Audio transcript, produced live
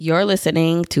You're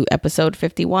listening to episode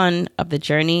 51 of the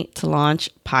Journey to Launch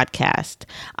podcast.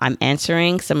 I'm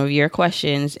answering some of your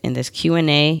questions in this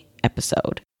Q&A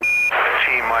episode.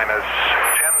 T-minus 10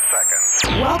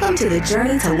 seconds. Welcome to the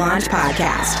Journey to Launch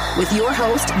podcast with your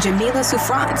host, Jamila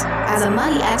Souffrant. As a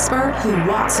money expert who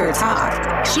walks her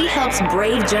talk, she helps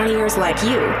brave journeyers like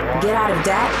you get out of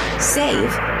debt,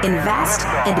 save, invest,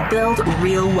 and build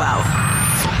real wealth.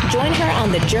 Join her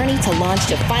on the journey to launch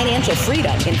to financial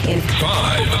freedom in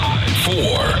 5, 4,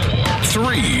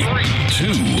 3, 2,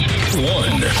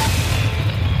 1.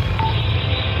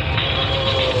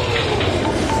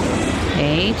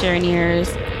 Hey,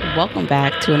 journeyers. Welcome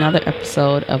back to another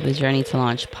episode of the Journey to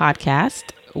Launch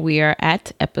podcast. We are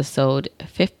at episode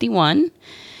 51.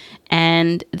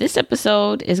 And this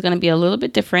episode is going to be a little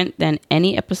bit different than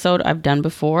any episode I've done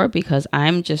before because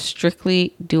I'm just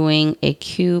strictly doing a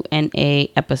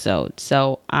Q&A episode.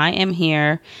 So I am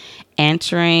here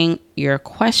answering your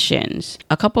questions.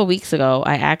 A couple of weeks ago,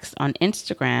 I asked on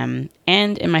Instagram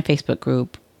and in my Facebook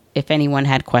group if anyone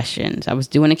had questions. I was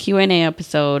doing a Q&A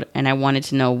episode and I wanted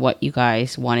to know what you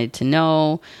guys wanted to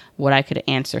know, what I could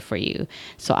answer for you.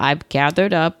 So I've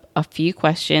gathered up a few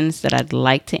questions that I'd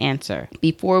like to answer.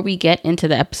 Before we get into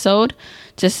the episode,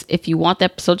 just if you want the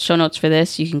episode show notes for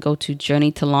this, you can go to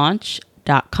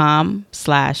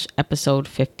journeytolaunch.com/episode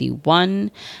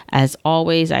 51. As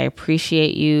always, I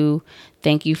appreciate you.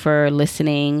 Thank you for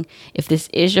listening. If this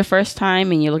is your first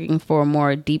time and you're looking for a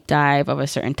more deep dive of a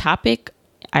certain topic,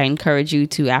 I encourage you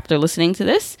to, after listening to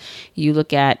this, you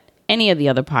look at any of the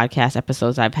other podcast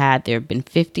episodes I've had. There have been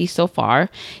 50 so far.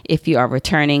 If you are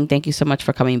returning, thank you so much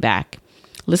for coming back.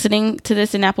 Listening to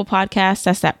this in Apple Podcasts,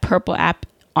 that's that purple app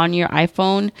on your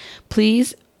iPhone.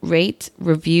 Please rate,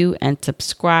 review, and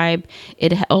subscribe.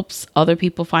 It helps other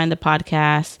people find the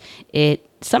podcast. It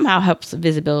somehow helps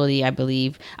visibility, I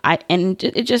believe. I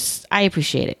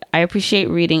appreciate it. I appreciate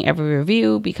reading every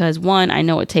review because one, I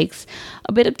know it takes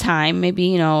a bit of time,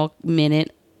 maybe, a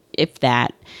minute, if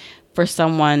that, for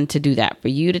someone to do that, for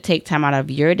you to take time out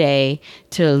of your day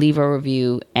to leave a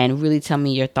review and really tell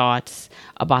me your thoughts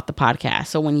about the podcast.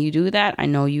 So when you do that, I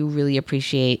know you really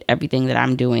appreciate everything that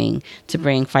I'm doing to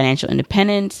bring financial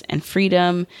independence and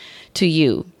freedom to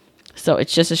you. So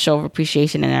it's just a show of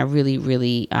appreciation, and I really,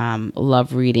 really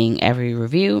love reading every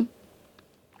review.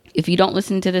 If you don't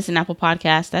listen to this in Apple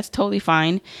Podcasts, that's totally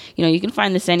fine. You can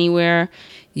find this anywhere.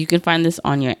 You can find this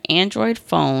on your Android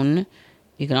phone.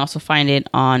 You can also find it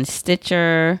on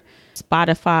Stitcher,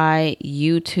 Spotify,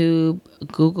 YouTube,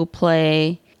 Google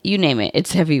Play, you name it.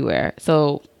 It's everywhere.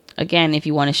 So again, if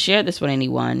you want to share this with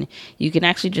anyone, you can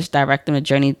actually just direct them to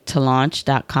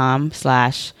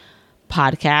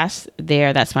journeytolaunch.com/podcast.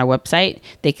 There, that's my website.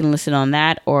 They can listen on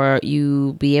that, or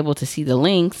you be able to see the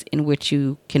links in which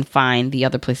you can find the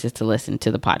other places to listen to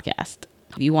the podcast.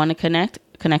 If you want to connect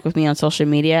with me on social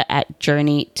media at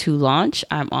Journey to Launch.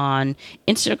 I'm on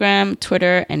Instagram,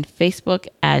 Twitter, and Facebook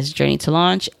as Journey to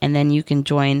Launch. And then you can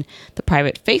join the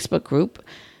private Facebook group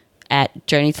at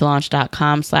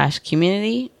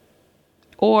journeytolaunch.com/community,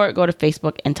 or go to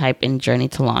Facebook and type in Journey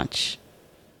to Launch.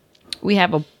 We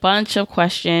have a bunch of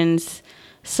questions.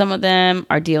 Some of them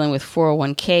are dealing with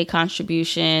 401k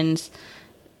contributions.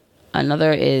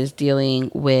 Another is dealing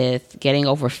with getting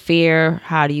over fear.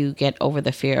 How do you get over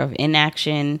the fear of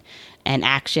inaction and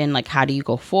action? Like, how do you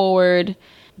go forward?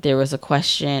 There was a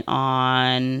question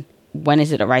on when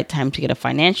is it the right time to get a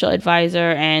financial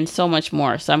advisor, and so much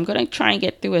more. So I'm going to try and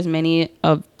get through as many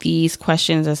of these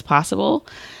questions as possible.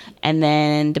 And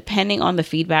then depending on the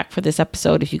feedback for this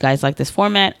episode, if you guys like this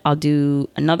format, I'll do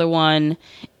another one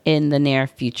in the near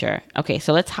future. Okay,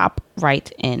 so let's hop right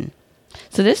in.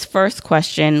 So this first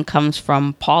question comes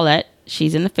from Paulette.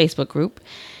 She's in the Facebook group,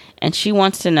 and she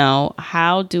wants to know,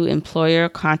 how do employer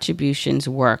contributions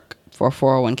work for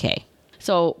 401k?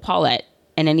 So Paulette,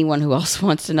 and anyone who else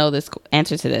wants to know this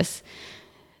answer to this,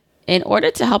 in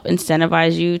order to help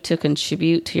incentivize you to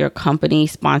contribute to your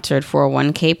company-sponsored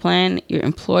 401k plan, your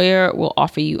employer will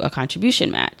offer you a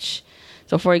contribution match.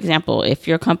 So for example, if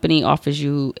your company offers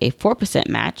you a 4%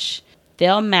 match,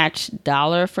 they'll match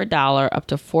dollar for dollar up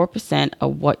to 4%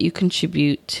 of what you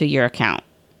contribute to your account.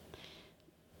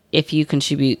 If you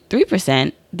contribute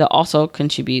 3%, they'll also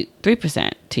contribute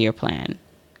 3% to your plan.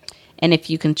 And if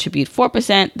you contribute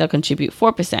 4%, they'll contribute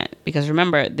 4%, because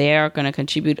remember, they're going to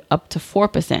contribute up to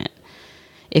 4%.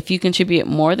 If you contribute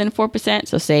more than 4%,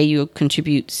 so say you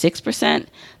contribute 6%,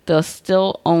 they'll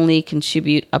still only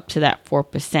contribute up to that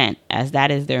 4%, as that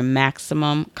is their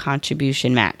maximum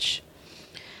contribution match.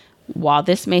 While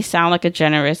this may sound like a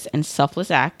generous and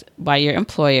selfless act by your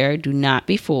employer, do not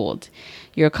be fooled.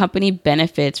 your company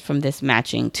benefits from this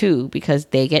matching too, because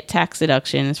they get tax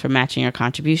deductions for matching your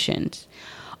contributions.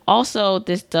 Also,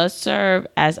 this does serve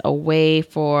as a way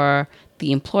for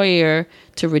the employer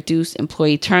to reduce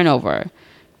employee turnover.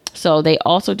 So they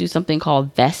also do something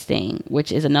called vesting,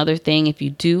 which is another thing. If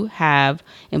you do have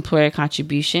employer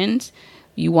contributions,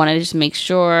 you want to just make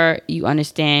sure you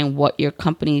understand what your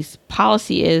company's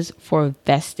policy is for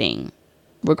vesting.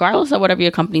 Regardless of whatever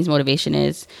your company's motivation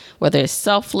is, whether it's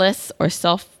selfless or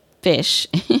selfish,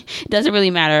 it doesn't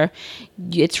really matter.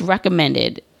 It's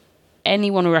recommended.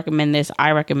 Anyone will recommend this.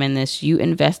 I recommend this. You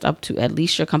invest up to at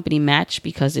least your company match,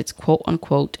 because it's quote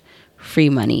unquote free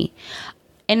money.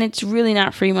 And it's really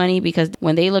not free money, because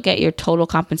when they look at your total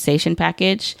compensation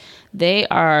package, they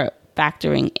are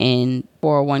factoring in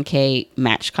 401k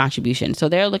match contribution. So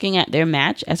they're looking at their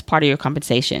match as part of your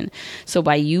compensation. So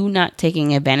by you not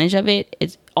taking advantage of it,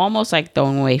 it's almost like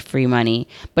throwing away free money,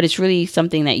 but it's really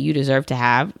something that you deserve to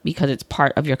have because it's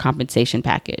part of your compensation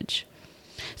package.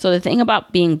 So the thing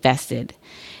about being vested,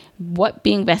 what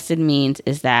being vested means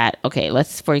is that, okay,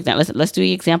 let's do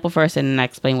the example first and then I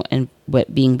explain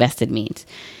what being vested means.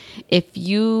 If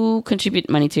you contribute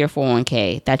money to your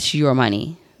 401k, that's your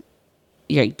money.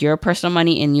 Your personal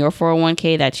money in your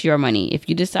 401k, that's your money. If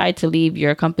you decide to leave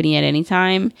your company at any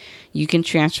time, you can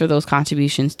transfer those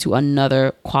contributions to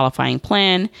another qualifying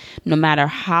plan, no matter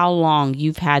how long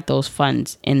you've had those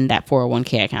funds in that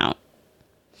 401k account.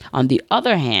 On the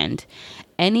other hand,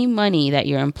 any money that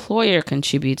your employer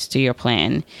contributes to your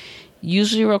plan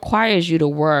usually requires you to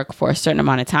work for a certain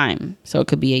amount of time. So it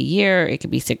could be a year, it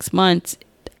could be 6 months.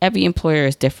 Every employer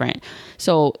is different.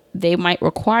 So they might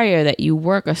require that you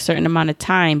work a certain amount of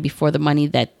time before the money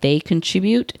that they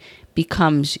contribute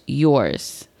becomes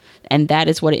yours. And that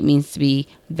is what it means to be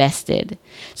vested.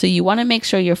 So you want to make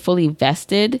sure you're fully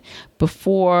vested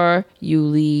before you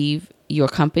leave your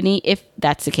company, if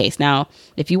that's the case. Now,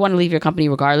 if you want to leave your company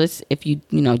regardless, if you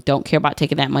don't care about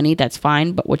taking that money, that's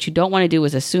fine. But what you don't want to do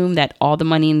is assume that all the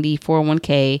money in the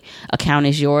 401k account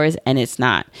is yours, and it's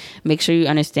not. Make sure you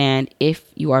understand if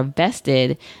you are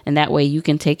vested, and that way you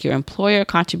can take your employer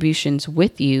contributions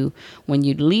with you when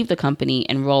you leave the company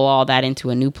and roll all that into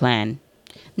a new plan.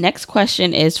 Next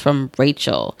question is from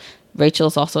Rachel. Rachel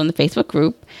is also in the Facebook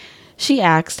group. She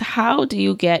asked, how do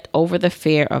you get over the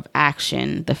fear of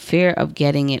action, the fear of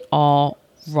getting it all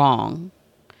wrong?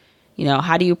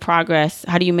 How do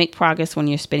you make progress when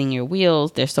you're spinning your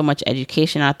wheels? There's so much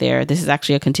education out there. This is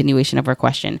actually a continuation of her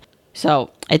question.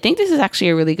 So I think this is actually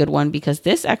a really good one, because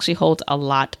this actually holds a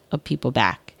lot of people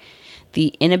back. The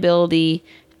inability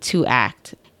to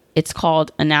act. It's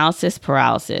called analysis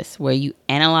paralysis, where you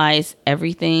analyze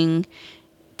everything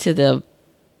to the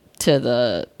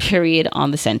period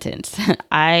on the sentence.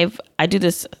 I do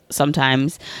this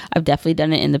sometimes. I've definitely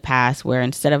done it in the past, where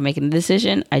instead of making a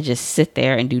decision, I just sit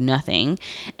there and do nothing.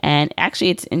 And actually,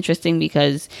 it's interesting,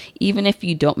 because even if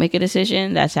you don't make a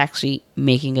decision, that's actually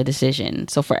making a decision.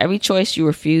 So for every choice you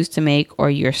refuse to make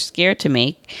or you're scared to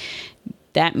make,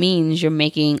 that means you're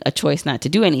making a choice not to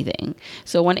do anything.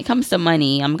 So when it comes to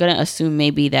money, I'm going to assume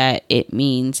maybe that it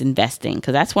means investing,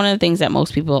 because that's one of the things that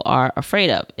most people are afraid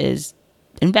of, is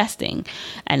investing.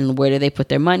 And where do they put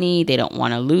their money? They don't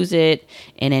want to lose it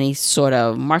in any sort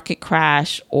of market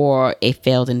crash or a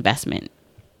failed investment.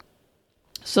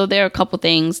 So there are a couple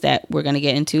things that we're going to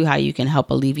get into, how you can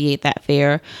help alleviate that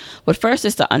fear. But first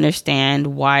is to understand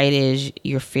why it is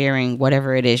you're fearing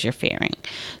whatever it is you're fearing.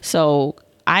 So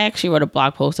I actually wrote a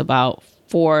blog post about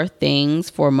 4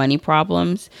 money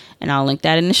problems, and I'll link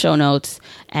that in the show notes.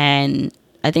 And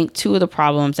I think 2 of the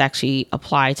problems actually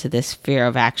apply to this fear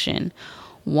of action.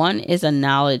 One is a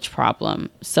knowledge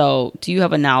problem. So do you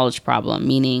have a knowledge problem?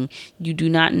 Meaning you do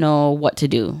not know what to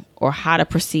do or how to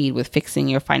proceed with fixing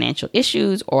your financial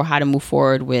issues, or how to move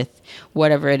forward with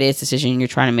whatever it is decision you're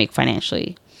trying to make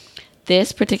financially.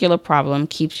 This particular problem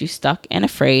keeps you stuck and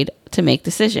afraid to make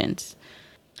decisions.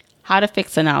 How to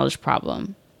fix a knowledge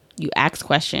problem. You ask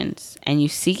questions and you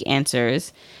seek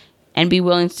answers, and be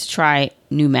willing to try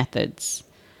new methods.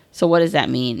 So what does that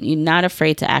mean? You're not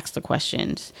afraid to ask the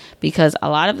questions, because a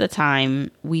lot of the time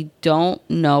we don't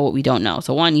know what we don't know.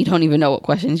 So one, you don't even know what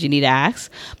questions you need to ask.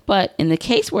 But in the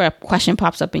case where a question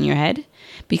pops up in your head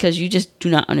because you just do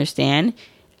not understand,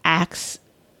 ask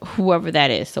whoever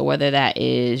that is. So whether that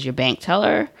is your bank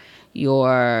teller,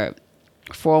 your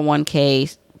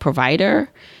 401k provider,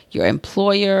 your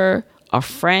employer, a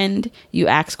friend, you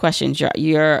ask questions.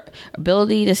 Your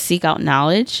ability to seek out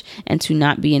knowledge and to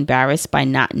not be embarrassed by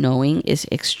not knowing is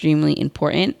extremely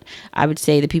important. I would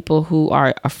say the people who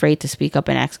are afraid to speak up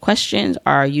and ask questions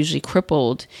are usually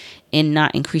crippled in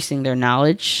not increasing their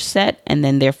knowledge set, and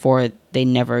then therefore they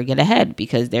never get ahead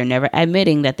because they're never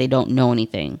admitting that they don't know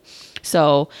anything.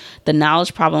 So the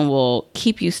knowledge problem will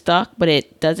keep you stuck, but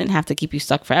it doesn't have to keep you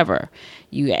stuck forever.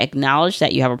 You acknowledge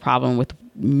that you have a problem with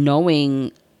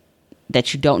knowing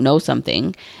that you don't know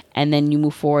something, and then you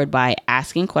move forward by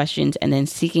asking questions and then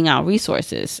seeking out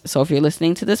resources. So if you're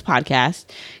listening to this podcast,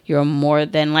 you're more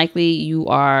than likely you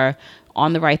are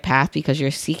on the right path because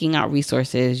you're seeking out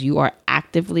resources. You are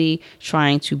actively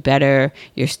trying to better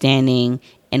your standing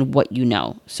in what you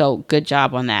know. So good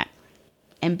job on that.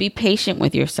 And be patient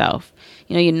with yourself.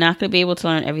 You're not going to be able to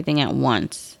learn everything at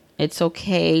once. It's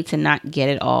okay to not get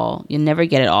it all. You never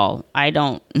get it all. I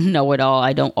don't know it all.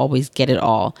 I don't always get it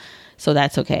all. So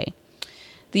that's okay.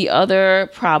 The other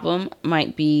problem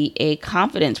might be a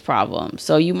confidence problem.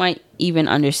 So you might even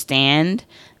understand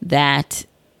that,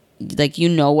 like, you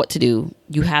know what to do.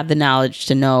 You have the knowledge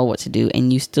to know what to do,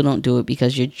 and you still don't do it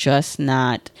because you're just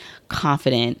not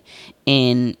confident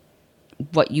in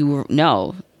what you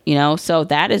know. So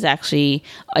that is actually,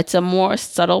 it's a more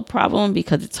subtle problem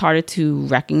because it's harder to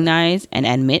recognize and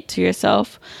admit to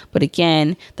yourself. But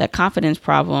again, that confidence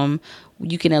problem,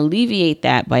 you can alleviate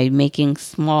that by making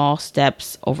small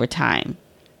steps over time.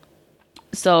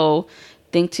 So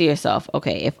think to yourself,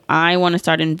 okay, if I want to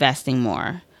start investing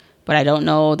more, but I don't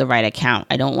know the right account,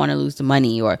 I don't want to lose the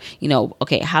money, or,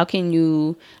 okay, how can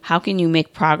you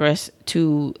make progress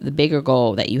to the bigger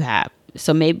goal that you have?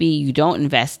 So maybe you don't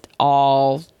invest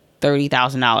all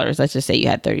 $30,000. Let's just say you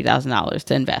had $30,000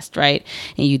 to invest, right?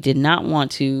 And you did not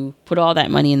want to put all that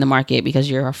money in the market because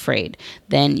you're afraid.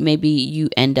 Then maybe you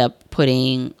end up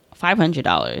putting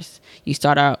 $500. You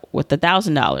start out with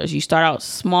 $1,000. You start out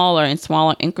smaller and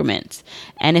smaller increments.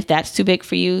 And if that's too big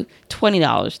for you, $20,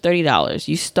 $30,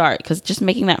 you start, because just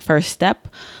making that first step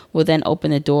will then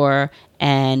open the door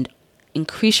and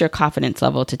increase your confidence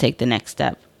level to take the next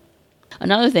step.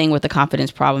 Another thing with the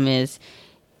confidence problem is,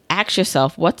 ask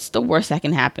yourself, what's the worst that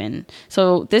can happen?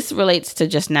 So this relates to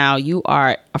just now, you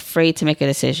are afraid to make a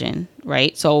decision,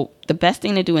 right? So the best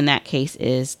thing to do in that case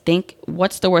is think,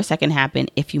 what's the worst that can happen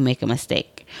if you make a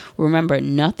mistake? Remember,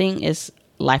 nothing is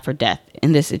life or death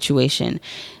in this situation.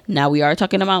 Now, we are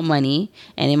talking about money,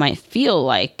 and it might feel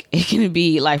like it can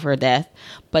be life or death,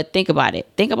 but think about it.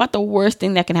 Think about the worst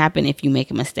thing that can happen if you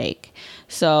make a mistake.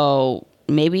 So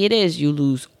maybe it is you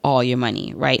lose all your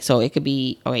money, right? So it could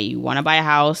be, okay, you want to buy a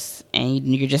house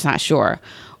and you're just not sure.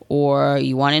 Or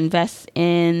you want to invest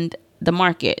in the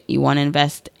market. You want to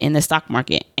invest in the stock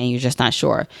market and you're just not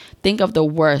sure. Think of the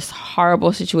worst,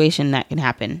 horrible situation that can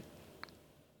happen.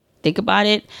 Think about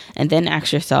it and then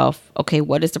ask yourself, okay,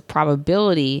 what is the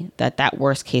probability that that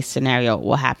worst case scenario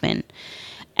will happen?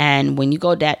 And when you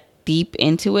go that deep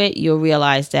into it, you'll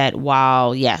realize that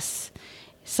while, yes,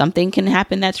 something can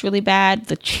happen that's really bad,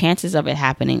 the chances of it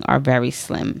happening are very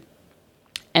slim.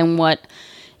 And what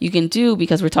you can do,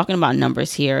 because we're talking about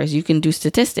numbers here, is you can do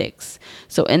statistics.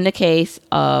 So in the case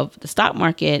of the stock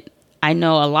market, I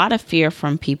know a lot of fear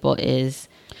from people is,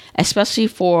 especially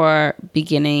for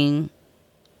beginning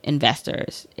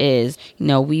investors, is,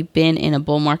 we've been in a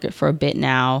bull market for a bit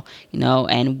now,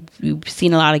 and we've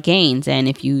seen a lot of gains. And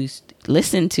if you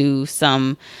listen to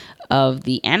some of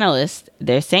the analysts,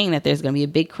 they're saying that there's going to be a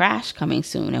big crash coming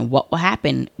soon. And what will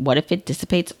happen? What if it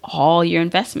dissipates all your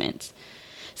investments?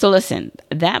 So listen,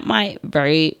 that might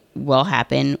very well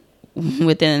happen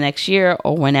within the next year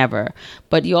or whenever.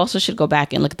 But you also should go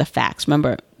back and look at the facts.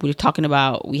 Remember, we're talking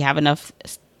about, we have enough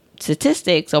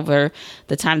statistics over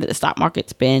the time that the stock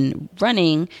market's been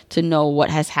running to know what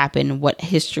has happened, what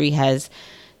history has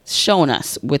shown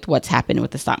us with what's happened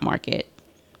with the stock market.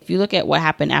 If you look at what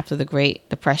happened after the Great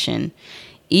Depression,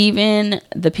 even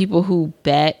the people who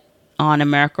bet on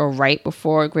America right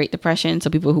before Great Depression, so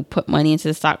people who put money into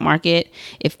the stock market,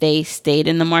 if they stayed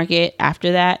in the market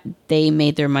after that, they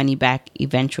made their money back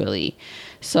eventually.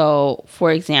 So,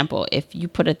 for example, if you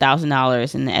put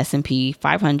 $1,000 in the S&P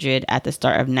 500 at the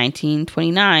start of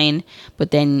 1929, but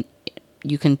then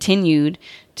you continued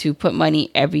to put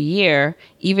money every year,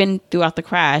 even throughout the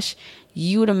crash,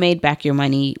 you would have made back your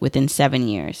money within 7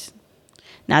 years.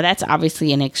 Now, that's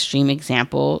obviously an extreme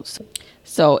example.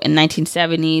 So in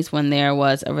 1970s, when there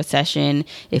was a recession,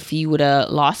 if you would have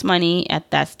lost money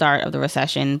at that start of the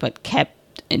recession, but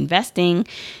kept investing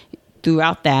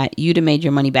throughout that, you'd have made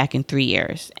your money back in 3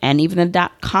 years. And even the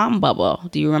dot-com bubble,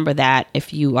 do you remember that?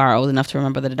 If you are old enough to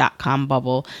remember the dot-com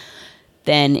bubble,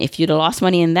 then if you'd have lost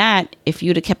money in that, if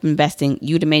you'd have kept investing,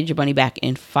 you'd have made your money back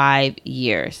in 5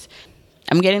 years.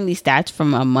 I'm getting these stats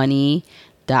from a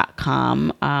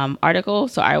money.com article,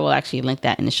 so I will actually link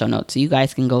that in the show notes so you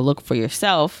guys can go look for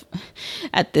yourself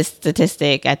at this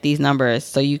statistic, at these numbers,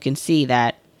 so you can see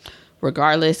that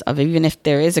regardless of even if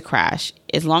there is a crash,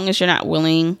 as long as you're not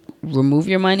willing to remove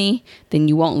your money, then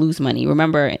you won't lose money.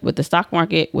 Remember, with the stock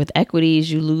market, with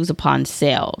equities, you lose upon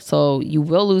sale. So you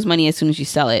will lose money as soon as you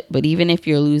sell it. But even if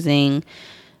you're losing,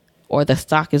 or the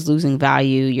stock is losing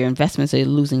value, your investments are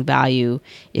losing value,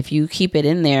 if you keep it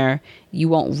in there, you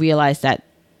won't realize that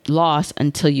loss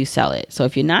until you sell it. So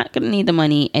if you're not going to need the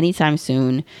money anytime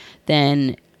soon,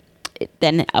 then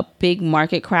a big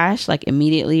market crash, like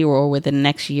immediately or within the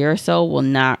next year or so, will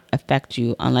not affect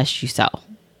you unless you sell.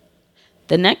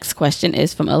 The next question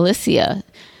is from Alicia.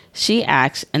 She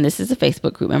asks, and this is a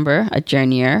Facebook group member, a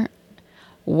journeyer,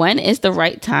 when is the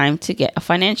right time to get a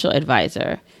financial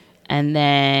advisor? And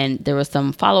then there was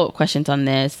some follow-up questions on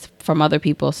this from other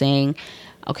people saying,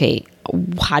 okay,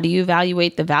 how do you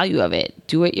evaluate the value of it?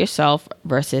 Do it yourself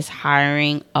versus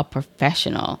hiring a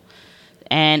professional.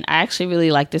 And I actually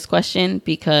really like this question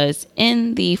because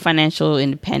in the financial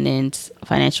independence,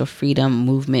 financial freedom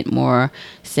movement more,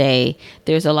 say,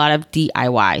 there's a lot of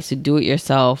DIY, so do it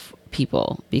yourself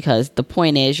people, because the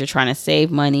point is you're trying to save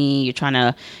money, you're trying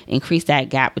to increase that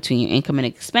gap between your income and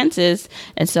expenses.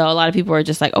 And so a lot of people are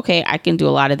just like, okay, I can do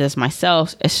a lot of this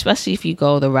myself, especially if you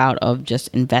go the route of just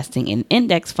investing in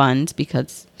index funds,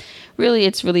 because really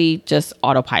it's really just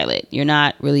autopilot. You're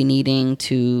not really needing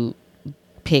to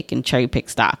pick and cherry pick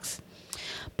stocks.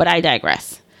 But I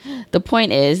digress. The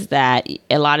point is that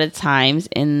a lot of times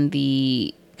in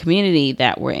the community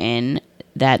that we're in,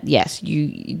 that yes,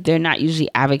 they're not usually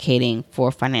advocating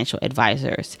for financial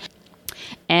advisors.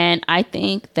 And I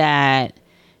think that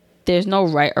there's no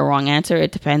right or wrong answer.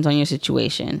 It depends on your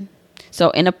situation.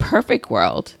 So in a perfect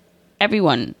world,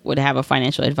 everyone would have a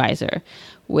financial advisor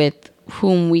with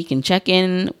whom we can check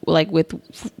in like with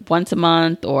once a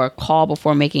month or call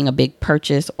before making a big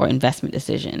purchase or investment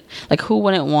decision. Like, who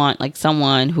wouldn't want like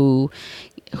someone who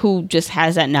just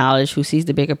has that knowledge, who sees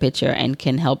the bigger picture and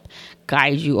can help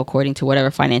guide you according to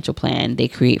whatever financial plan they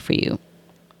create for you.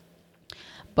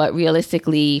 But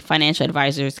realistically, financial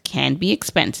advisors can be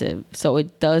expensive. So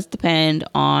it does depend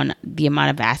on the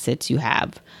amount of assets you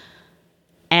have.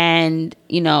 And,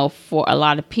 for a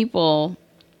lot of people,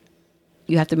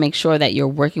 you have to make sure that you're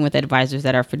working with advisors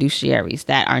that are fiduciaries,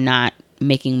 that are not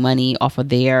making money off of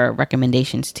their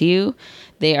recommendations to you.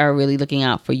 They are really looking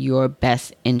out for your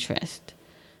best interest.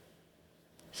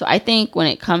 So I think when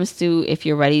it comes to if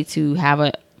you're ready to have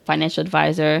a financial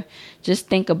advisor, just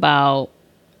think about,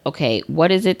 okay,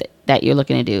 what is it that you're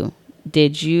looking to do?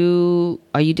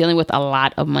 Are you dealing with a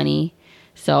lot of money?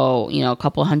 So, a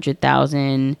couple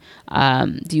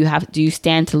 $100,000. Do you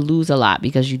stand to lose a lot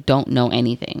because you don't know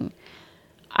anything?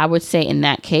 I would say in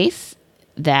that case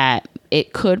that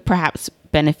it could perhaps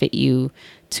benefit you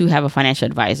to have a financial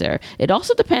advisor. It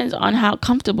also depends on how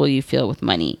comfortable you feel with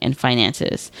money and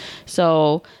finances.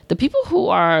 So the people who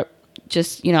are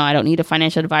just, I don't need a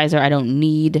financial advisor, I don't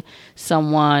need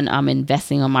someone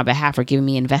investing on my behalf or giving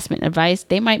me investment advice,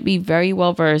 they might be very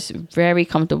well versed, very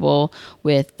comfortable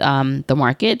with the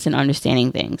markets and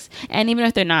understanding things. And even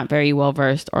if they're not very well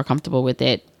versed or comfortable with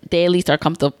it, they at least are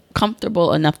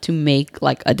comfortable enough to make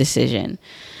like a decision.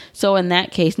 So in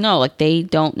that case, no, like they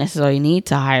don't necessarily need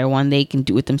to hire one. They can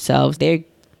do it themselves. They're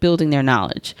building their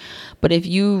knowledge. But if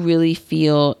you really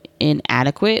feel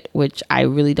inadequate, which I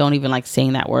really don't even like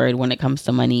saying that word when it comes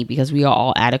to money, because we are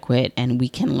all adequate and we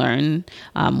can learn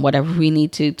whatever we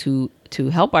need to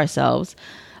help ourselves.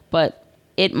 But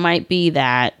it might be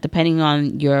that depending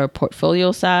on your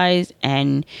portfolio size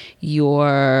and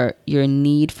your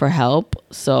need for help,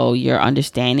 so your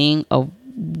understanding of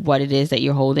what it is that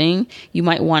you're holding, you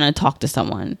might want to talk to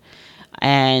someone.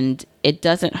 And it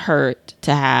doesn't hurt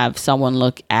to have someone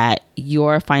look at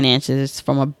your finances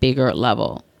from a bigger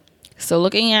level. So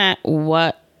looking at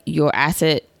what your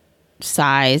asset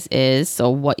size is, so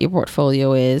what your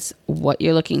portfolio is, what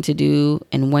you're looking to do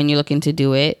and when you're looking to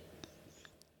do it,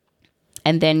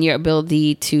 and then your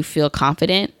ability to feel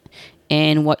confident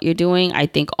in what you're doing, I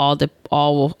think all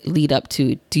will lead up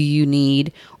to, do you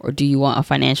need or do you want a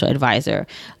financial advisor,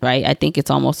 right? I think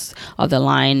it's almost of the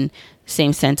line,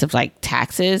 same sense of like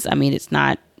taxes. I mean, it's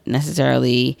not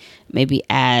necessarily maybe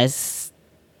as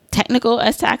technical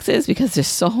as taxes because there's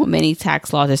so many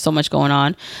tax laws, there's so much going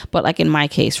on. But like in my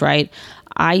case, right,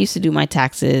 I used to do my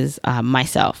taxes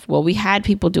myself. Well, we had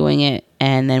people doing it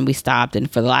and then we stopped. And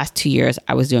for the last 2 years,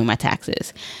 I was doing my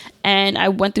taxes. And I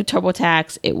went through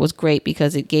TurboTax. It was great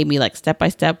because it gave me like step by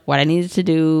step what I needed to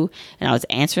do. And I was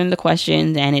answering the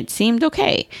questions and it seemed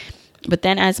okay. But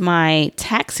then as my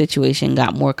tax situation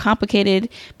got more complicated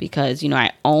because,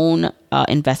 I own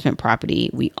investment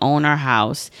property, we own our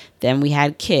house, then we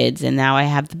had kids, and now I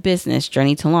have the business,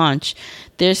 Journey to Launch.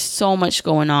 There's so much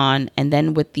going on. And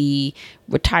then with the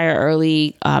retire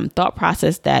early thought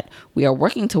process that we are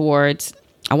working towards,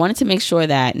 I wanted to make sure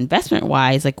that investment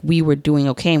wise, like we were doing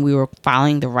okay and we were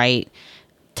filing the right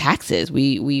taxes.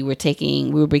 We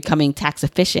were becoming tax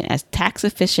efficient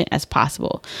as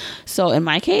possible. So in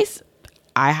my case,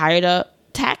 I hired a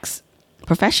tax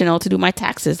professional to do my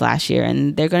taxes last year,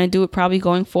 and they're going to do it probably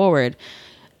going forward.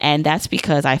 And that's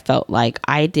because I felt like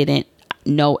I didn't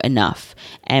know enough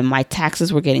and my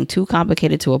taxes were getting too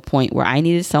complicated to a point where I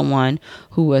needed someone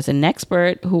who was an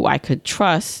expert, who I could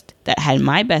trust, that had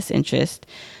my best interest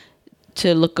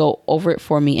to go over it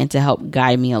for me and to help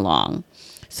guide me along.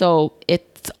 So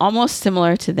it's almost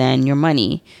similar to then your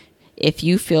money. If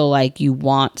you feel like you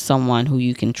want someone who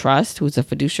you can trust, who's a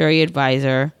fiduciary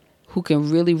advisor, who can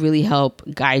really, really help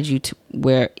guide you to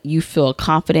where you feel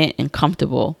confident and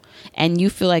comfortable, and you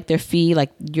feel like their fee, like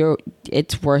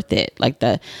it's worth it. Like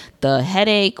the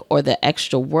headache or the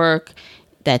extra work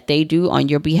that they do on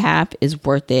your behalf is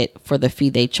worth it for the fee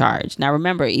they charge. Now,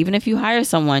 remember, even if you hire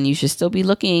someone, you should still be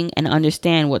looking and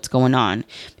understand what's going on,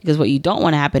 because what you don't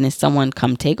want to happen is someone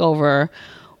come take over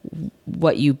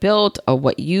what you built or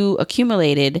what you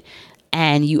accumulated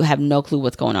and you have no clue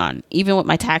what's going on. Even with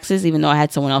my taxes, even though I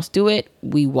had someone else do it,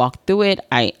 we walked through it.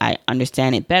 I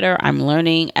understand it better. I'm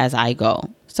learning as I go.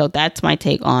 So that's my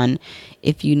take on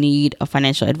if you need a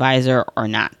financial advisor or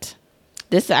not.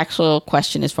 This actual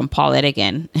question is from Paulette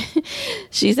again.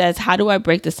 She says, how do I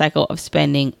break the cycle of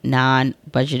spending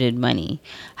non-budgeted money?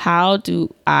 How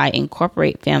do I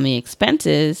incorporate family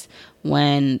expenses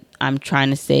when I'm trying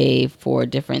to save for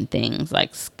different things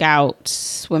like scouts,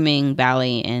 swimming,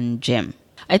 ballet, and gym?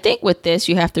 I think with this,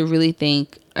 you have to really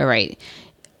think, all right,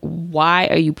 why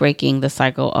are you breaking the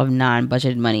cycle of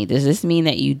non-budgeted money? Does this mean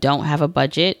that you don't have a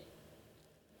budget,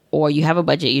 or you have a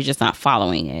budget, you're just not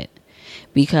following it?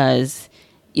 Because,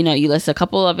 you list a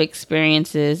couple of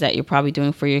experiences that you're probably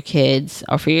doing for your kids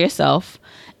or for yourself,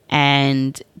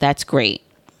 and that's great.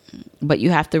 But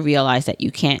you have to realize that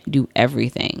you can't do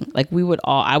everything. Like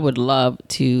I would love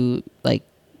to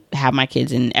have my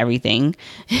kids in everything.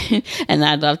 And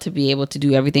I'd love to be able to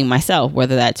do everything myself,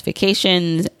 whether that's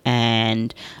vacations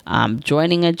and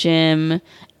joining a gym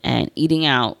and eating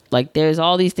out. Like there's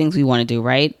all these things we want to do,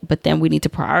 right? But then we need to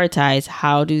prioritize,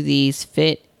 how do these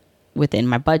fit within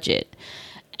my budget?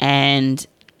 And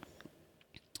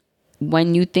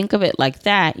when you think of it like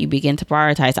that, you begin to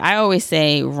prioritize. I always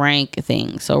say rank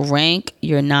things. So rank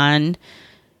your non-needed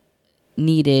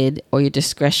or your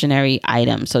discretionary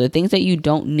items. So the things that you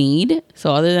don't need.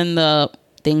 So other than the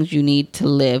things you need to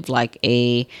live, like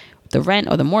the rent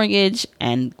or the mortgage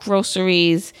and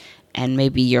groceries and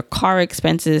maybe your car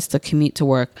expenses to commute to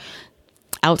work.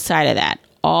 Outside of that,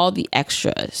 all the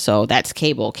extras. So that's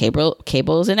cable.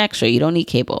 Cable is an extra. You don't need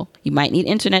cable. You might need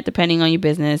internet depending on your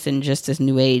business, and just this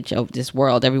new age of this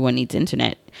world, everyone needs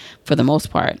internet for the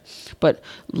most part. But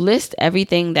list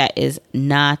everything that is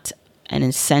not an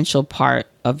essential part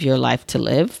of your life to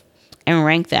live and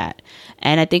rank that.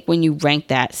 And I think when you rank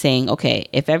that, saying, okay,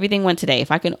 if everything went today, if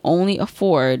I can only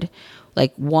afford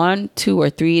like 1, 2,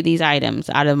 or 3 of these items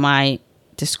out of my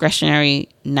discretionary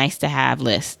nice to have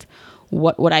list,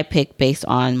 what would I pick based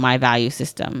on my value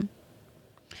system?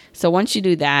 So once you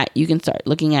do that, you can start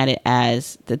looking at it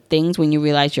as the things when you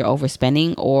realize you're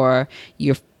overspending or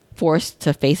you're forced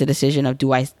to face a decision of,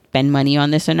 do I spend money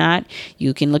on this or not?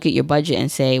 You can look at your budget and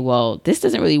say, well, this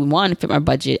doesn't really fit my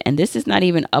budget, and this is not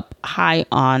even up high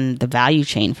on the value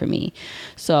chain for me.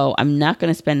 So I'm not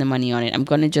going to spend the money on it. I'm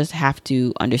going to just have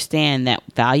to understand that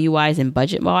value-wise and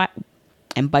budget-wise,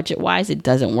 it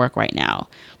doesn't work right now.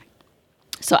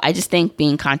 So I just think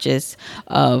being conscious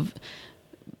of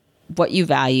what you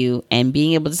value and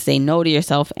being able to say no to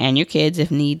yourself and your kids if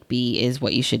need be is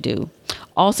what you should do.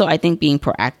 Also, I think being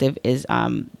proactive is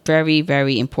very,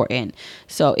 very important.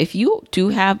 So if you do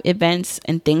have events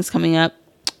and things coming up,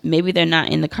 maybe they're not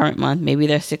in the current month, maybe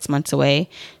they're 6 months away.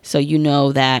 So you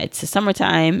know that it's the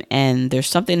summertime and there's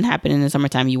something happening in the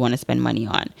summertime you want to spend money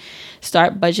on.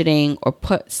 Start budgeting or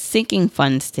put sinking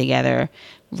funds together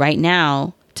right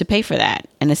now to pay for that.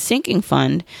 And a sinking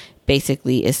fund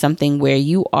basically is something where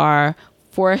you are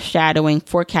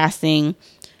forecasting,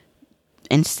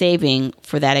 and saving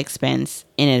for that expense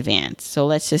in advance. So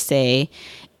let's just say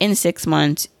in 6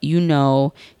 months, you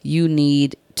know you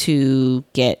need to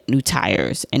get new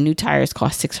tires, and new tires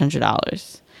cost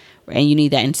 $600, and you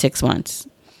need that in 6 months.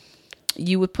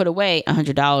 You would put away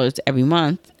 $100 every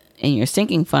month in your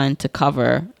sinking fund to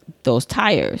cover those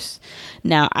tires.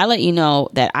 Now, I let you know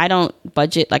that I don't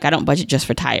budget just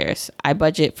for tires. I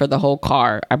budget for the whole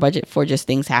car. I budget for just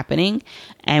things happening,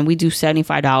 and we do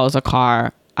 $75 a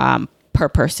car per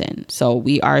person. So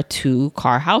we are a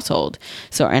 2-car household.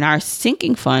 So in our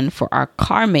sinking fund for our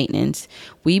car maintenance,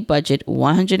 we budget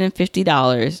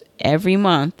 $150 every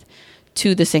month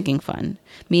to the sinking fund,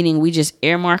 meaning we just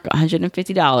earmark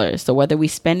 $150. So whether we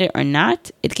spend it or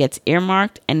not, it gets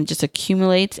earmarked and it just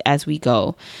accumulates as we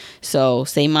go. So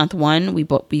say month 1, we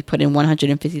put in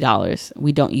 $150.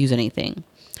 We don't use anything.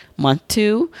 Month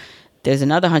 2, there's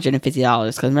another $150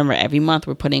 because remember, every month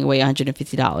we're putting away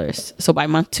 $150. So by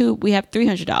month 2, we have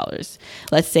 $300.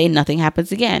 Let's say nothing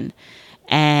happens again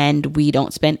and we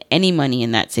don't spend any money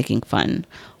in that sinking fund.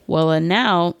 Well, and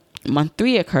now month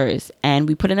 3 occurs and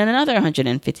we put in another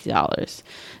 $150.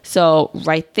 So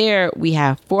right there, we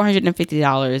have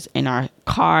 $450 in our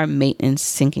car maintenance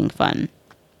sinking fund.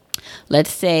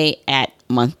 Let's say at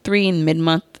month 3 and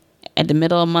mid-month, at the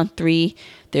middle of month 3,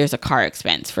 there's a car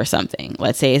expense for something.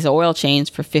 Let's say it's an oil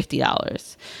change for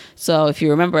 $50. So if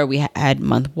you remember, we had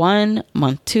month 1,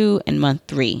 month 2, and month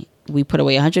 3. We put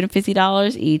away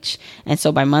 $150 each. And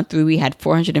so by month 3, we had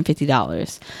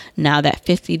 $450. Now that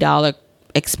 $50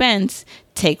 expense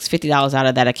takes $50 out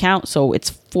of that account. So it's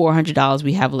 $400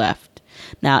 we have left.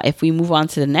 Now, if we move on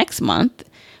to the next month,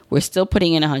 we're still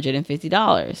putting in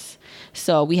 $150.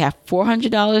 So we have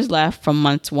 $400 left from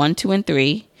months 1, 2, and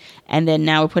 3. And then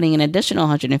now we're putting an additional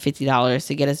 $150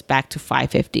 to get us back to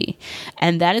 $550.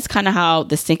 And that is kind of how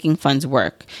the sinking funds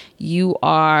work. You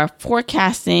are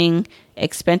forecasting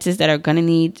expenses that are going to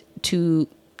need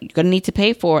to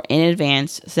pay for in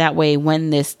advance. So that way, when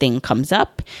this thing comes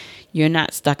up, you're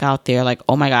not stuck out there like,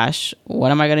 oh my gosh,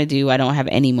 what am I going to do? I don't have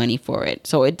any money for it.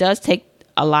 So it does take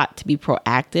a lot to be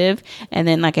proactive. And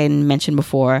then, like I mentioned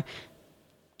before,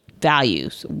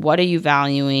 values. What are you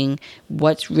valuing?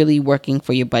 What's really working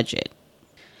for your budget?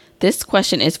 This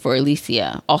question is for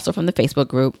Alicia, also from the Facebook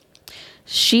group.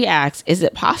 She asks, is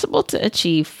it possible to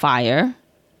achieve FIRE,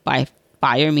 by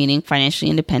FIRE meaning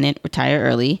financially independent, retire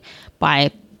early,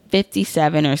 by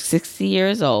 57 or 60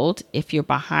 years old if you're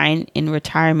behind in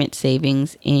retirement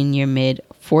savings in your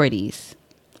mid-40s?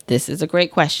 This is a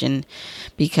great question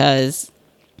because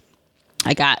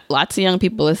I got lots of young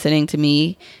people listening to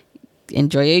me.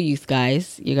 Enjoy your youth,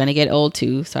 guys. You're going to get old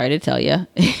too. Sorry to tell you.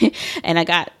 And I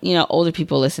got, older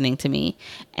people listening to me.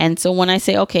 And so when I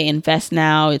say, okay, invest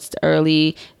now, it's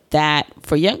early, that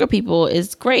for younger people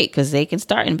is great because they can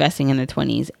start investing in their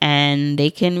 20s and they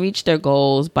can reach their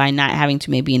goals by not having to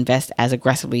maybe invest as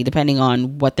aggressively, depending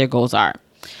on what their goals are.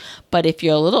 But if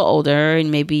you're a little older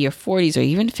and maybe your 40s or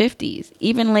even 50s,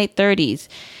 even late 30s,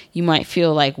 you might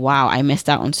feel like, wow, I missed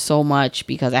out on so much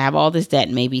because I have all this debt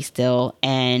maybe still,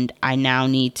 and I now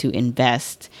need to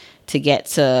invest to get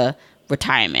to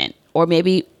retirement or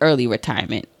maybe early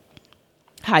retirement.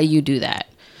 How do you do that?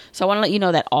 So I want to let you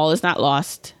know that all is not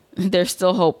lost. There's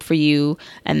still hope for you.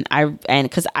 And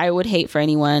because I would hate for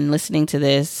anyone listening to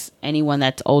this, anyone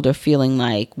that's older feeling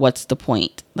like, what's the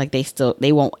point? Like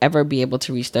they won't ever be able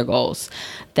to reach their goals.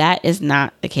 That is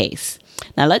not the case.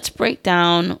 Now let's break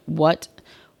down what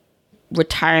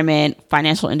retirement,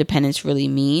 financial independence really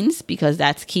means, because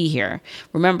that's key here.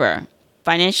 Remember,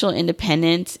 financial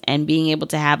independence and being able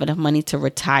to have enough money to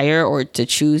retire or to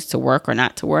choose to work or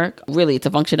not to work, really it's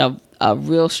a function of a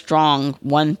real strong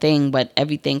one thing, but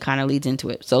everything kind of leads into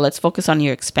it. So let's focus on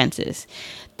your expenses.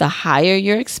 The higher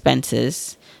your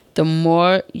expenses, the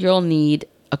more you'll need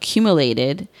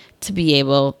accumulated to be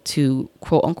able to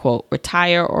quote unquote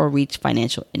retire or reach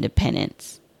financial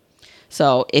independence.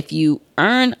 So if you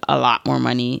earn a lot more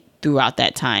money throughout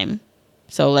that time,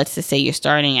 so let's just say you're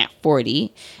starting at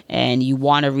 40 and you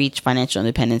want to reach financial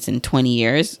independence in 20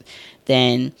 years,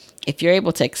 then if you're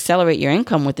able to accelerate your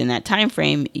income within that time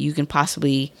frame, you can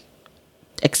possibly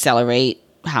accelerate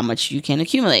how much you can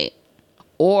accumulate.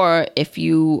 Or if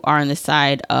you are on the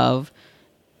side of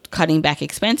cutting back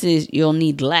expenses, you'll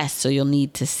need less, so you'll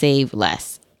need to save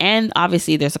less. And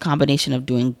obviously there's a combination of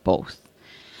doing both.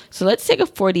 So let's take a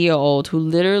 40-year-old who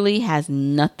literally has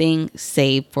nothing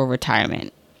saved for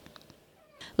retirement.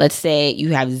 Let's say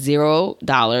you have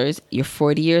 $0, you're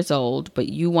 40 years old, but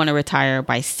you want to retire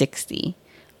by 60.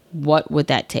 What would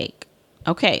that take?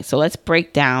 Okay, so let's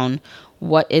break down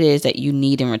what it is that you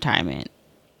need in retirement.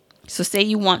 So say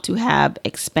you want to have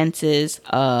expenses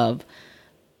of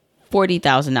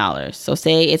 $40,000. So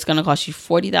say it's going to cost you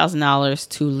 $40,000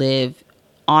 to live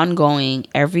ongoing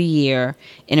every year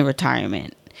in a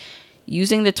retirement.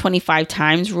 Using the 25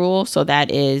 times rule, so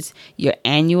that is your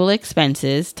annual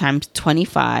expenses times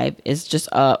 25, is just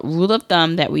a rule of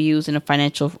thumb that we use in a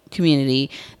financial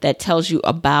community that tells you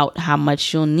about how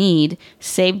much you'll need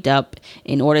saved up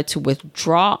in order to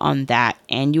withdraw on that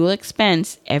annual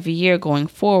expense every year going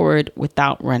forward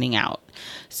without running out.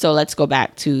 So let's go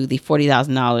back to the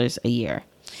 $40,000 a year.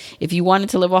 If you wanted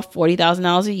to live off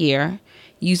 $40,000 a year,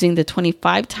 using the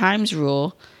 25 times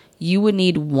rule, you would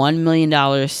need $1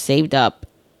 million saved up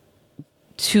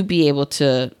to be able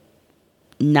to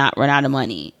not run out of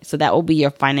money. So that will be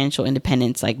your financial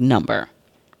independence number.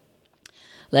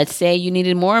 Let's say you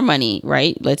needed more money,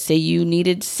 right? Let's say you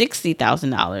needed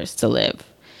 $60,000 to live.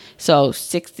 So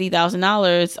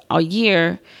 $60,000 a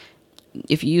year,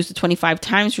 if you use the 25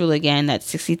 times rule again, that's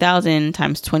 60,000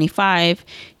 times 25,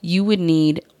 you would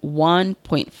need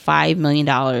 $1.5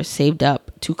 million saved up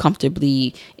to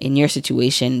comfortably, in your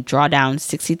situation, draw down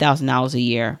 $60,000 a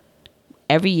year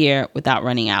every year without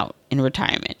running out in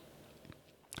retirement.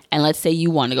 And let's say you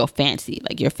want to go fancy,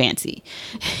 you're fancy.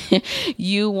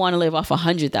 You want to live off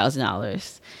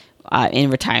 $100,000 in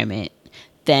retirement.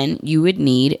 Then you would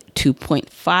need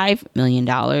 $2.5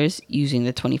 million using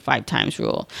the 25 times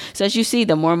rule. So as you see,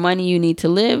 the more money you need to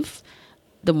live,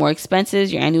 the more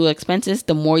expenses, your annual expenses,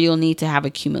 the more you'll need to have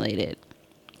accumulated.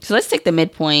 So let's take the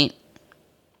midpoint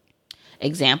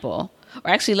example.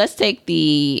 Or actually, let's take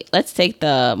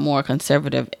the more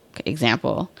conservative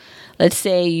example. Let's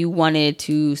say you wanted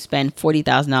to spend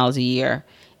 $40,000 a year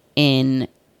in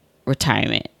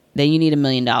retirement. Then you need $1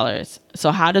 million.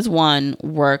 So how does one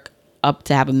work up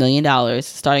to have $1 million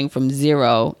starting from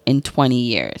zero in 20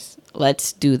 years?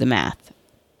 Let's do the math.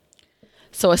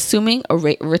 So assuming a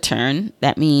rate of return,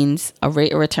 that means a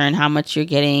rate of return, how much you're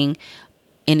getting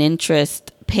in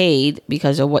interest paid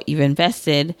because of what you've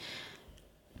invested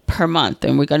per month.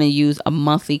 And we're going to use a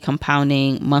monthly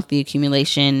compounding, monthly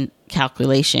accumulation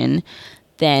calculation.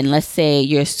 Then let's say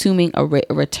you're assuming a rate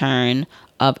of return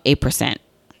of 8%.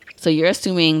 So you're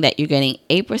assuming that you're getting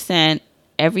 8%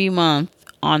 every month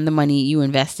on the money you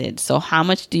invested. So how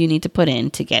much do you need to put in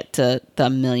to get to the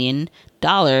 $1 million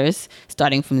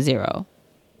starting from zero?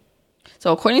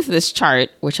 So according to this chart,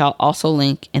 which I'll also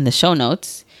link in the show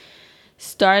notes,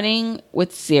 starting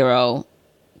with zero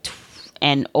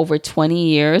and over 20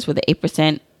 years with an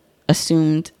 8%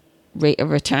 assumed rate of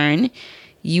return,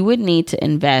 you would need to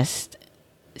invest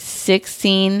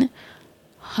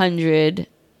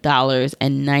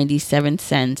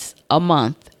 $1,600.97 a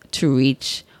month to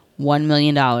reach $1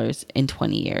 million in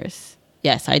 20 years.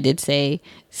 Yes, I did say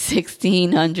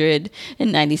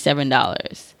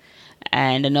 $1,697.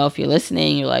 And I know if you're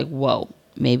listening, you're like, whoa,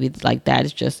 maybe that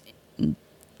is just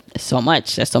so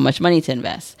much. There's so much money to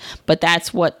invest. But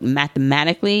that's what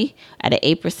mathematically at an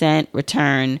 8%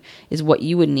 return is what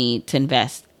you would need to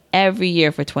invest every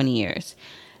year for 20 years.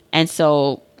 And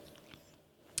so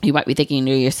you might be thinking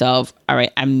to yourself, all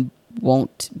right, I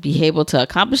won't be able to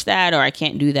accomplish that, or I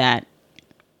can't do that.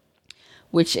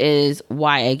 Which is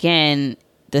why, again,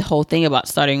 the whole thing about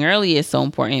starting early is so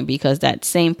important, because that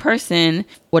same person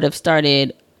would have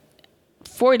started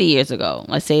 40 years ago.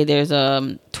 Let's say there's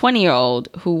a 20-year-old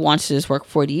who wants to just work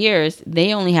 40 years.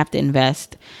 They only have to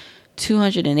invest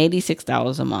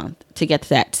 $286 a month to get to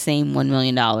that same $1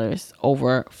 million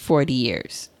over 40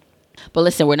 years. But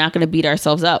listen, we're not going to beat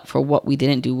ourselves up for what we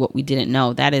didn't do, what we didn't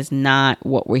know. That is not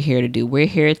what we're here to do. We're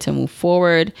here to move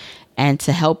forward and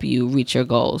to help you reach your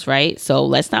goals, right? So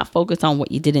let's not focus on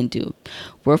what you didn't do.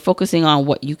 We're focusing on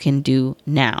what you can do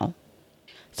now.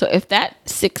 So if that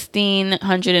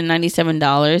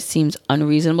 $1,697 seems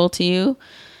unreasonable to you,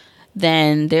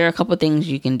 then there are a couple things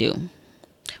you can do.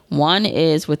 One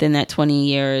is within that 20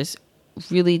 years,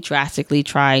 really drastically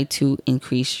try to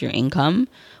increase your income,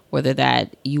 whether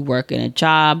that you work in a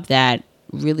job that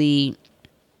really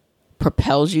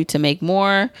propels you to make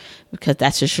more because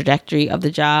that's the trajectory of the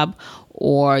job,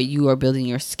 or you are building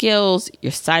your skills,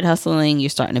 you're side hustling, you're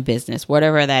starting a business,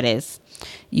 whatever that is,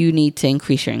 you need to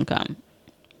increase your income.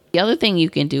 The other thing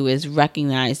you can do is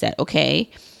recognize that,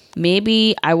 okay,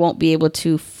 maybe I won't be able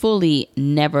to fully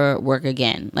never work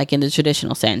again, like in the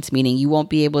traditional sense, meaning you won't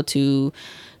be able to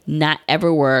not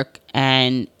ever work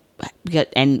and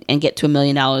get to $1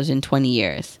 million in 20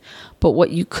 years. But what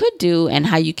you could do, and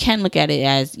how you can look at it,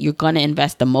 as you're going to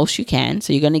invest the most you can.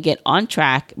 So you're going to get on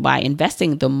track by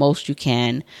investing the most you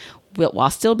can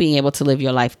while still being able to live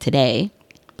your life today.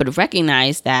 But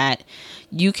recognize that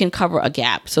you can cover a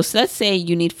gap. So let's say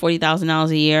you need $40,000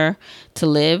 a year to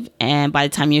live, and by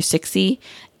the time you're 60,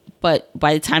 but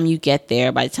by the time you get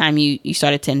there, by the time you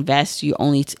started to invest, you're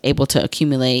only able to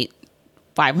accumulate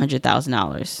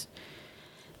 $500,000.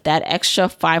 that extra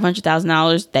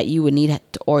 $500,000 that you would need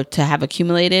or to have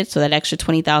accumulated, so that extra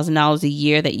 $20,000 a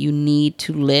year that you need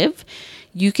to live,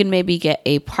 you can maybe get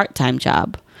a part-time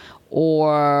job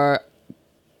or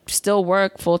still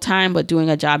work full-time, but doing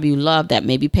a job you love that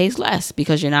maybe pays less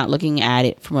because you're not looking at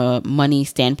it from a money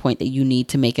standpoint that you need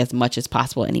to make as much as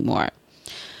possible anymore.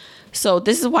 So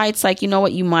this is why it's like, you know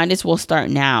what, you might as well start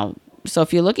now. So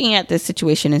if you're looking at this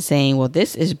situation and saying, well,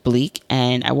 this is bleak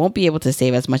and I won't be able to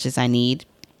save as much as I need,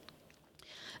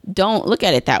 don't look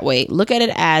at it that way. Look at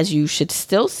it as you should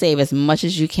still save as much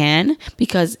as you can,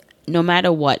 because no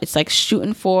matter what, it's like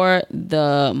shooting for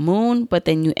the moon, but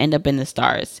then you end up in the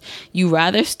stars. You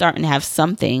rather start and have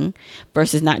something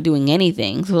versus not doing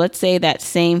anything. So let's say that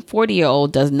same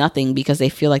 40-year-old does nothing because they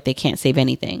feel like they can't save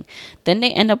anything. Then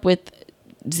they end up with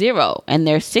zero and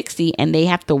they're 60 and they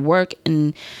have to work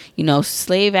and,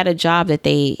 slave at a job that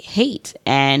they hate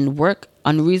and work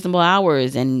unreasonable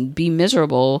hours and be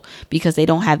miserable because they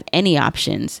don't have any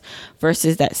options,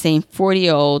 versus that same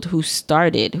 40-year-old who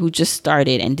just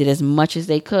started and did as much as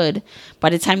they could. By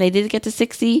the time they did get to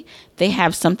 60, they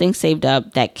have something saved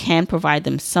up that can provide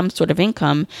them some sort of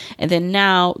income, and then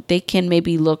now they can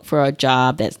maybe look for a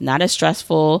job that's not as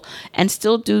stressful and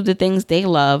still do the things they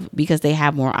love because they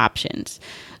have more options.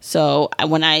 So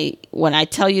when I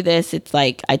tell you this, it's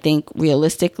like, I think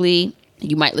realistically,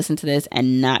 you might listen to this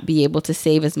and not be able to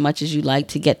save as much as you like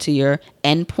to get to your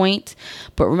end point.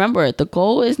 But remember, the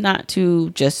goal is not to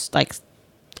just like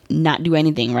not do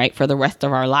anything, right, for the rest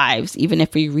of our lives, even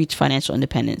if we reach financial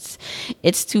independence.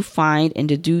 It's to find and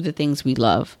to do the things we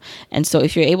love. And so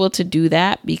if you're able to do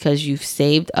that because you've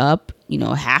saved up,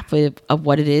 half of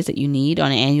what it is that you need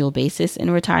on an annual basis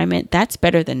in retirement, that's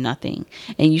better than nothing.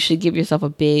 And you should give yourself a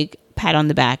big pat on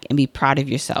the back and be proud of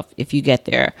yourself if you get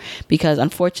there, because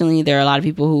unfortunately there are a lot of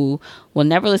people who will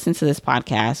never listen to this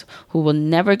podcast, who will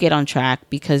never get on track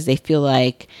because they feel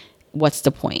like, what's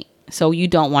the point? So you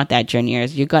don't want that,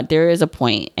 journeyers. There is a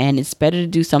point, and it's better to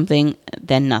do something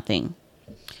than nothing.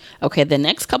 Okay, the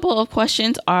next couple of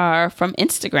questions are from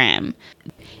Instagram.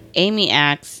 Amy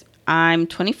asks, I'm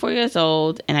 24 years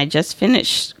old and I just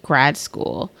finished grad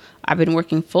school. I've been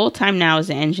working full-time now as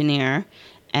an engineer,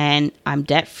 and I'm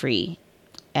debt-free,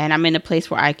 and I'm in a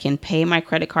place where I can pay my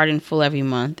credit card in full every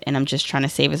month, and I'm just trying to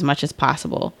save as much as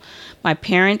possible. My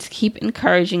parents keep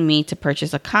encouraging me to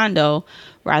purchase a condo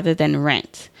rather than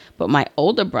rent, but my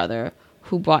older brother,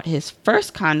 who bought his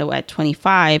first condo at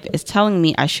 25, is telling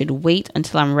me I should wait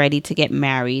until I'm ready to get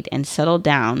married and settle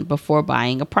down before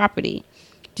buying a property.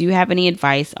 Do you have any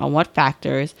advice on what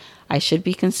factors I should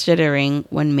be considering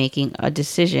when making a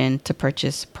decision to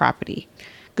purchase property?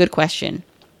 Good question.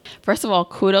 First of all,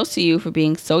 kudos to you for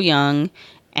being so young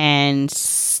and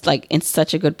like in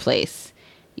such a good place.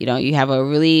 You have a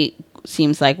really,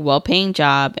 seems like, well-paying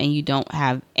job, and you don't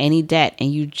have any debt,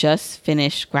 and you just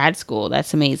finished grad school.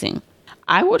 That's amazing.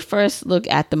 I would first look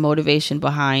at the motivation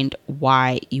behind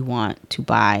why you want to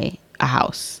buy a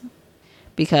house,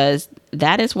 because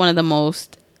that is one of the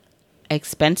most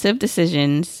expensive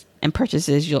decisions and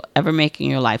purchases you'll ever make in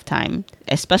your lifetime,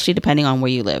 especially depending on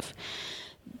where you live,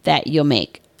 that you'll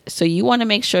make. So you want to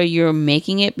make sure you're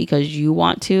making it because you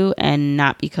want to, and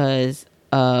not because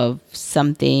of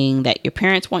something that your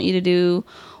parents want you to do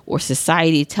or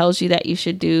society tells you that you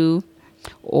should do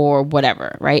or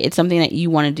whatever, right? It's something that you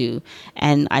want to do.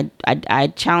 And I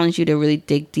challenge you to really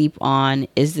dig deep on,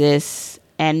 is this,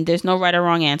 and there's no right or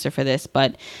wrong answer for this,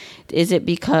 but is it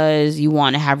because you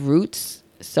want to have roots?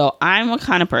 So I'm a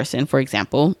kind of person, for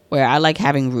example, where I like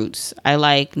having roots. I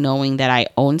like knowing that I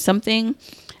own something.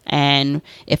 And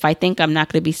if I think I'm not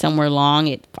going to be somewhere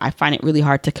long, I find it really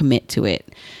hard to commit to it.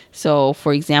 So,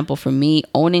 for example, for me,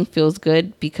 owning feels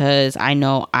good because I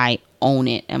know I own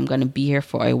it. I'm going to be here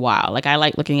for a while. Like, I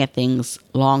like looking at things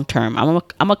long term.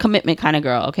 I'm a commitment kind of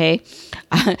girl, okay?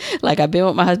 Like, I've been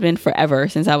with my husband forever,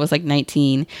 since I was like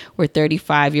 19. We're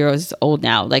 35 years old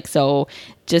now. Like, so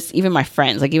just even my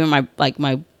friends, like even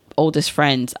my oldest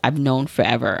friends, I've known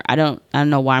forever. I don't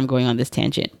know why I'm going on this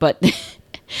tangent, but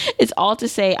it's all to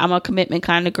say I'm a commitment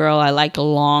kind of girl. I like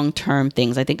long-term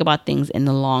things. I think about things in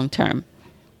the long term.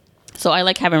 So I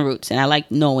like having roots, and I like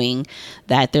knowing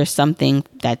that there's something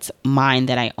that's mine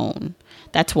that I own.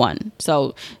 That's one.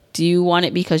 So do you want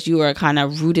it because you are a kind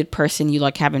of rooted person? You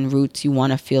like having roots. You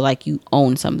want to feel like you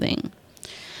own something.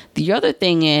 The other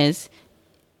thing is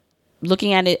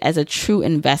looking at it as a true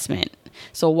investment.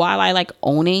 So while I like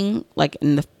owning, like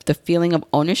in the feeling of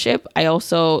ownership, I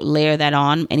also layer that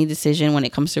on any decision when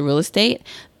it comes to real estate,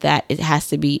 that it has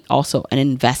to be also an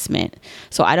investment.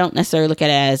 So I don't necessarily look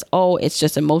at it as, oh, it's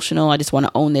just emotional. I just want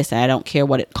to own this and I don't care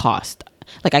what it costs.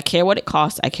 Like, I care what it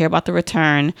costs. I care about the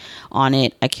return on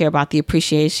it. I care about the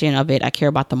appreciation of it. I care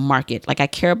about the market. Like, I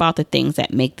care about the things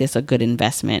that make this a good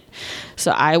investment.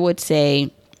 So I would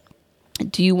say,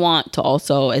 do you want to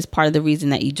also, as part of the reason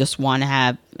that you just want to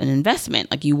have an investment,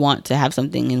 like you want to have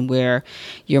something in where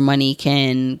your money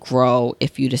can grow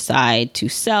if you decide to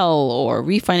sell or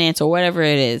refinance or whatever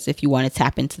it is, if you want to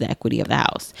tap into the equity of the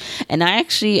house. And I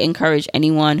actually encourage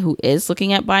anyone who is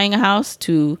looking at buying a house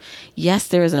to, yes,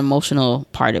 there is an emotional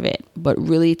part of it, but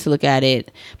really to look at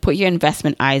it, put your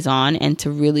investment eyes on, and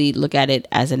to really look at it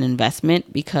as an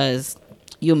investment, because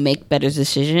you'll make better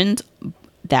decisions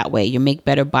that way. You make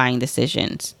better buying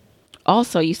decisions.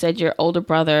 Also, you said your older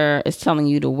brother is telling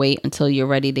you to wait until you're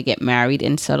ready to get married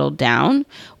and settle down,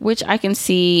 which I can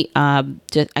see. I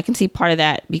can see part of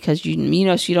that because you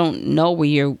don't know where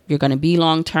you're going to be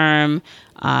long term,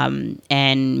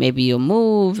 and maybe you'll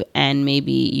move, and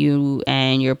maybe you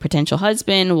and your potential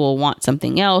husband will want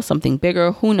something else, something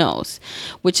bigger. Who knows?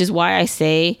 Which is why I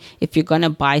say, if you're going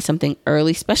to buy something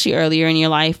early, especially earlier in your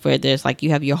life where there's like you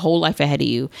have your whole life ahead of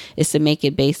you, is to make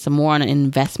it based more on an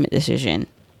investment decision.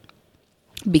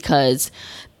 Because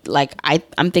like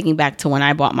I'm thinking back to when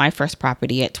I bought my first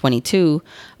property at 22,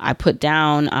 I put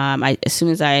down, as soon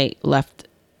as I left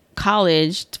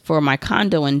college, for my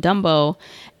condo in Dumbo.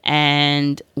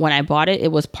 And when I bought it,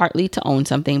 it was partly to own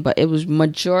something, but it was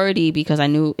majority because I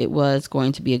knew it was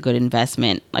going to be a good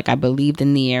investment. Like, I believed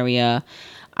in the area.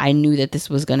 I knew that this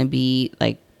was going to be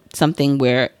like something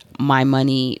where my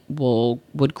money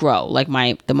would grow. Like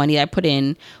the money I put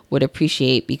in would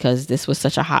appreciate because this was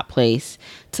such a hot place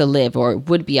to live, or it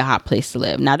would be a hot place to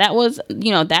live. Now that was,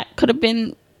 that could have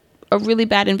been a really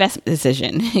bad investment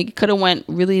decision. It could have went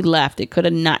really left. It could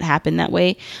have not happened that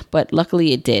way, but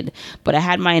luckily it did. But I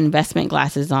had my investment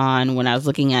glasses on when I was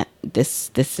looking at this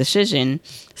decision.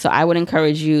 So I would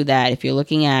encourage you that if you're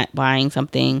looking at buying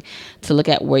something, to look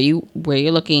at where you're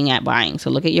looking at buying. So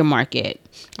look at your market.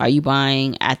 Are you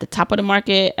buying at the top of the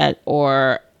market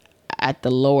or at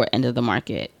the lower end of the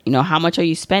market? How much are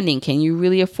you spending? Can you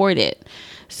really afford it?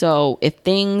 So if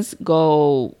things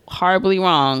go horribly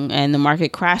wrong and the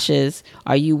market crashes,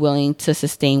 are you willing to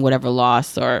sustain whatever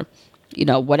loss or,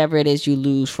 whatever it is you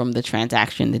lose from the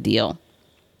transaction, the deal?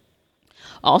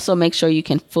 Also, make sure you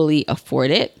can fully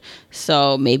afford it.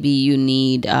 So maybe you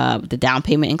need the down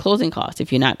payment and closing costs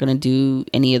if you're not going to do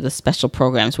any of the special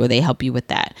programs where they help you with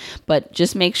that. But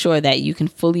just make sure that you can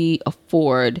fully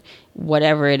afford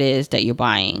whatever it is that you're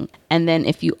buying. And then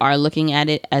if you are looking at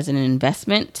it as an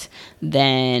investment,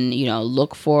 then,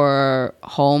 look for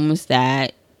homes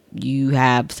that you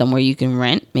have somewhere you can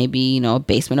rent, maybe, a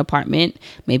basement apartment.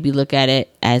 Maybe look at it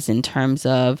as in terms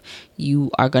of you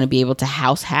are going to be able to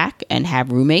house hack and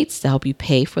have roommates to help you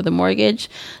pay for the mortgage.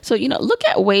 So, look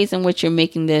at ways in which you're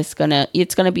making this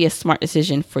it's going to be a smart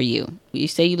decision for you. You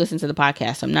say you listen to the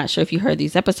podcast. I'm not sure if you heard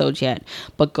these episodes yet,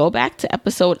 but go back to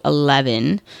episode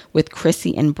 11 with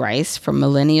Chrissy and Bryce from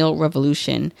Millennial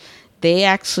Revolution. They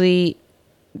actually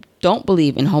don't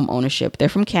believe in home ownership. They're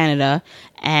from Canada,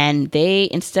 and they,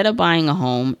 instead of buying a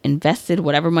home, invested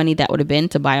whatever money that would have been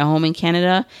to buy a home in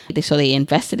Canada. So they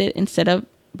invested it instead of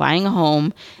buying a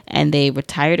home, and they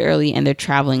retired early, and they're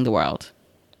traveling the world.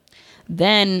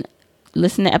 Then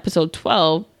listen to episode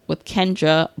 12 with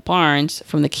Kendra Barnes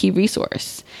from The Key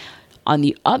Resource. On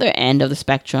the other end of the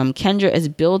spectrum, Kendra is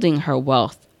building her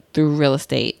wealth through real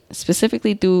estate,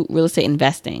 specifically through real estate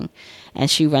investing. And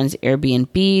she runs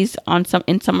Airbnbs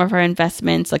in some of her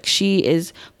investments. Like,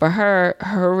 for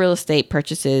her real estate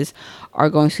purchases are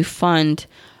going to fund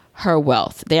her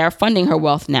wealth. They are funding her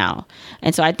wealth now.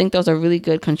 And so I think those are really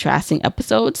good contrasting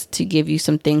episodes to give you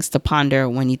some things to ponder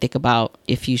when you think about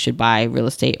if you should buy real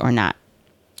estate or not.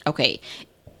 Okay,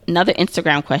 another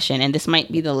Instagram question, and this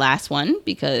might be the last one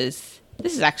because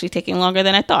this is actually taking longer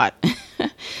than I thought.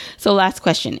 So last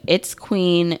question. It's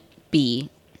Queen B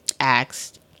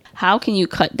asked, how can you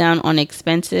cut down on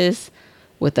expenses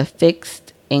with a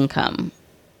fixed income?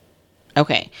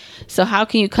 Okay, so how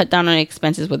can you cut down on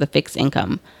expenses with a fixed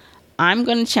income? I'm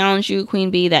going to challenge you,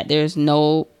 Queen B, that there's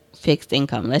no fixed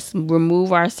income. Let's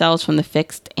remove ourselves from the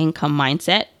fixed income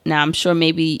mindset. Now, I'm sure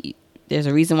maybe there's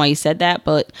a reason why you said that,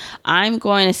 but I'm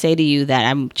going to say to you that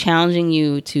I'm challenging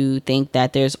you to think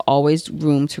that there's always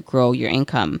room to grow your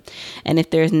income. And if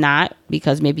there's not,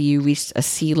 because maybe you reached a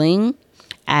ceiling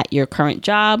at your current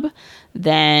job,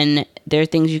 then there are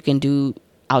things you can do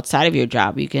outside of your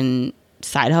job. You can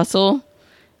side hustle.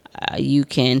 You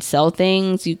can sell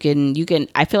things. You can,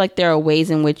 I feel like there are ways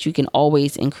in which you can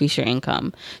always increase your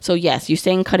income. So yes, you're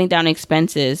saying cutting down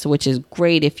expenses, which is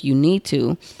great if you need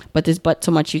to, but there's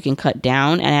so much you can cut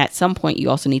down. And at some point you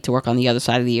also need to work on the other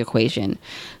side of the equation.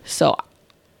 So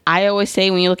I always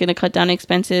say when you're looking to cut down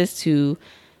expenses to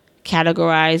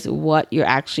categorize what you're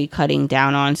actually cutting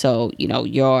down on. So,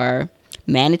 your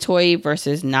mandatory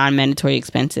versus non-mandatory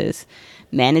expenses.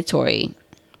 Mandatory.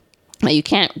 Now, you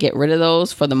can't get rid of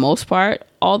those for the most part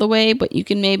all the way, but you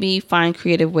can maybe find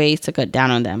creative ways to cut down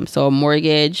on them. So a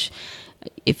mortgage,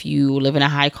 if you live in a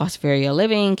high cost of area of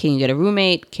living, can you get a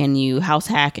roommate? Can you house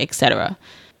hack, etc.?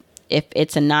 If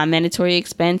it's a non-mandatory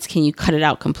expense, can you cut it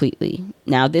out completely?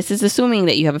 Now, this is assuming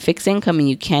that you have a fixed income and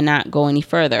you cannot go any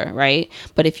further, right?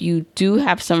 But if you do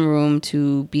have some room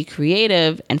to be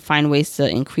creative and find ways to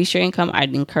increase your income,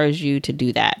 I'd encourage you to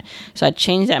do that. So I'd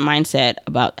change that mindset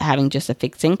about having just a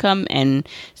fixed income and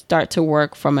start to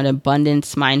work from an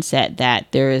abundance mindset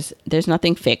that there's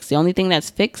nothing fixed. The only thing that's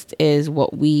fixed is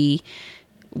what we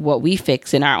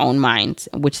fix in our own minds,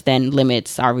 which then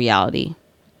limits our reality.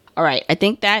 All right, I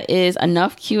think that is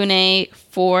enough Q&A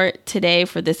for today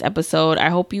for this episode. I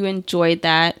hope you enjoyed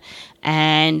that,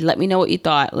 and let me know what you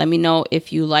thought. Let me know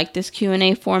if you like this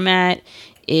Q&A format.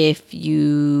 If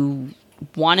you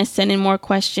want to send in more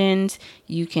questions,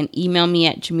 you can email me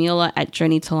at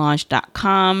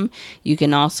jamila@journeytolaunch.com. You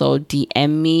can also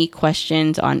DM me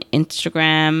questions on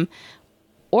Instagram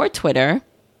or Twitter,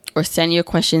 or send your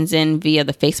questions in via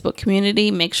the Facebook community.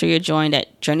 Make sure you're joined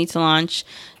at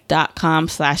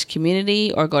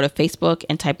journeytolaunch.com/community, or go to Facebook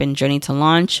and type in Journey to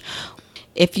Launch.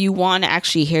 If you want to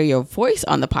actually hear your voice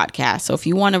on the podcast, so if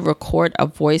you want to record a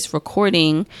voice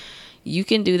recording, you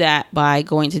can do that by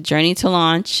going to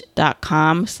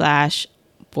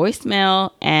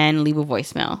journeytolaunch.com/voicemail and leave a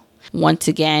voicemail. Once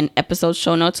again, episode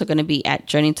show notes are going to be at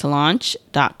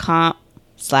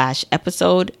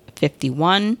journeytolaunch.com/episode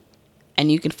 51. And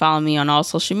you can follow me on all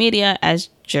social media as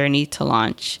Journey to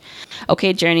Launch.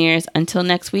 Okay, journeyers, until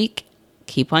next week,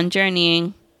 keep on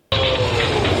journeying.